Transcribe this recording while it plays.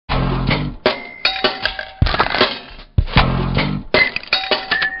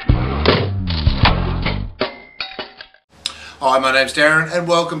Hi, my name's Darren and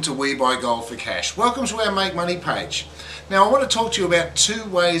welcome to We Buy Gold for Cash. Welcome to our Make Money page. Now I want to talk to you about two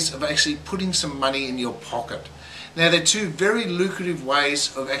ways of actually putting some money in your pocket. Now they're two very lucrative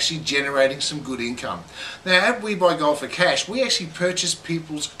ways of actually generating some good income. Now at We Buy Gold for Cash, we actually purchase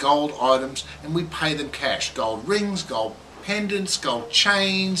people's gold items and we pay them cash. Gold rings, gold pendants, gold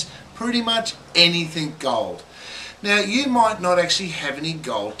chains, pretty much anything gold. Now you might not actually have any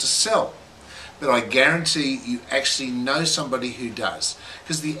gold to sell, but I guarantee you actually know somebody who does.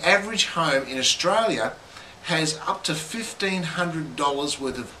 Because the average home in Australia has up to $1,500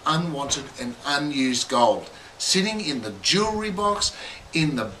 worth of unwanted and unused gold sitting in the jewellery box,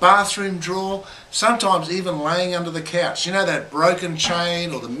 in the bathroom drawer, sometimes even laying under the couch. You know, that broken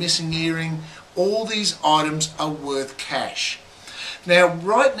chain or the missing earring, all these items are worth cash. Now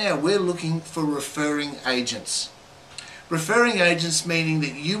right now we're looking for referring agents. Referring agents meaning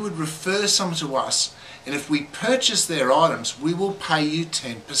that you would refer someone to us, and if we purchase their items, we will pay you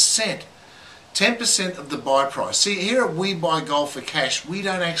 10%. 10% of the buy price. See, here at We Buy Gold for Cash, we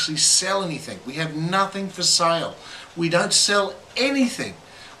don't actually sell anything. We have nothing for sale. We don't sell anything.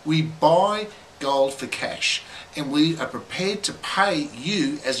 We buy gold for cash, and we are prepared to pay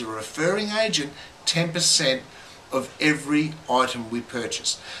you as a referring agent 10% of every item we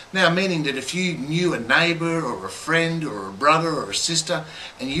purchase. Now, meaning that if you knew a neighbour or a friend or a brother or a sister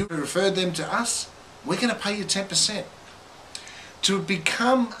and you referred them to us, we're going to pay you 10%. To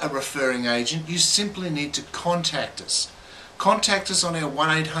become a referring agent, you simply need to contact us. Contact us on our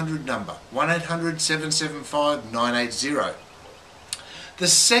 1-800 number, 1-800-775-980. The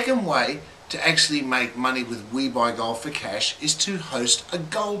second way to actually make money with We Buy Gold for Cash is to host a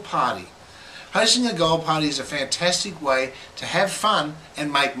gold party. Hosting a gold party is a fantastic way to have fun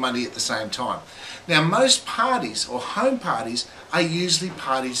and make money at the same time. Now most parties or home parties are usually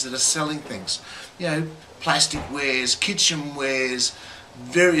parties that are selling things. You know, plastic wares, kitchen wares,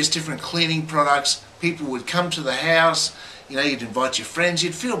 various different cleaning products. People would come to the house, you know, you'd invite your friends,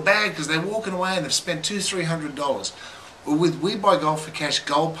 you'd feel bad because they're walking away and they've spent $200-300. Well, with We Buy Gold for Cash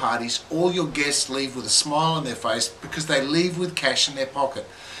gold parties, all your guests leave with a smile on their face because they leave with cash in their pocket.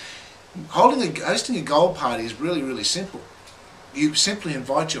 Hosting a gold party is really simple. You simply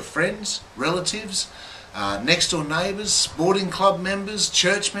invite your friends, relatives, next door neighbours, sporting club members,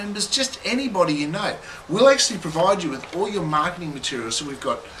 church members, just anybody you know. We'll actually provide you with all your marketing materials. So we've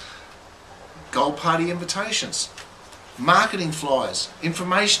got gold party invitations, marketing flyers,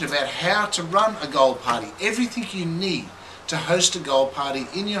 information about how to run a gold party, everything you need to host a gold party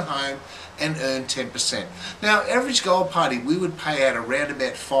in your home and earn 10%. Now, average gold party we would pay out around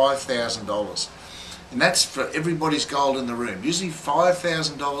about $5,000, and that's for everybody's gold in the room. Usually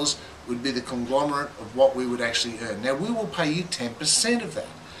 $5,000 would be the conglomerate of what we would actually earn. Now we will pay you 10% of that,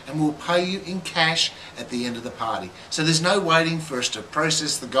 and we'll pay you in cash at the end of the party. So there's no waiting for us to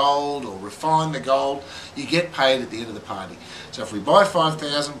process the gold or refine the gold. You get paid at the end of the party. So if we buy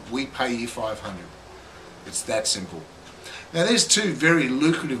 5,000, we pay you 500. It's that simple. Now there's two very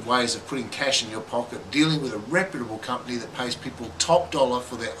lucrative ways of putting cash in your pocket, dealing with a reputable company that pays people top dollar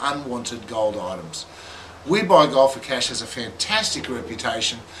for their unwanted gold items. We Buy Gold for Cash has a fantastic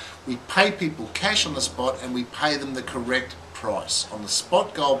reputation. We pay people cash on the spot and we pay them the correct price, on the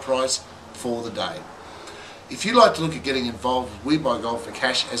spot gold price for the day. If you'd like to look at getting involved with We Buy Gold for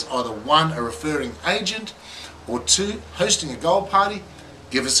Cash as either one, a referring agent, or two, hosting a gold party,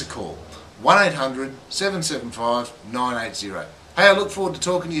 give us a call. 1-800-775-980. Hey, I look forward to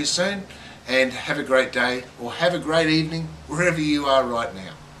talking to you soon, and have a great day or have a great evening wherever you are right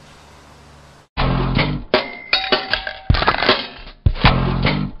now.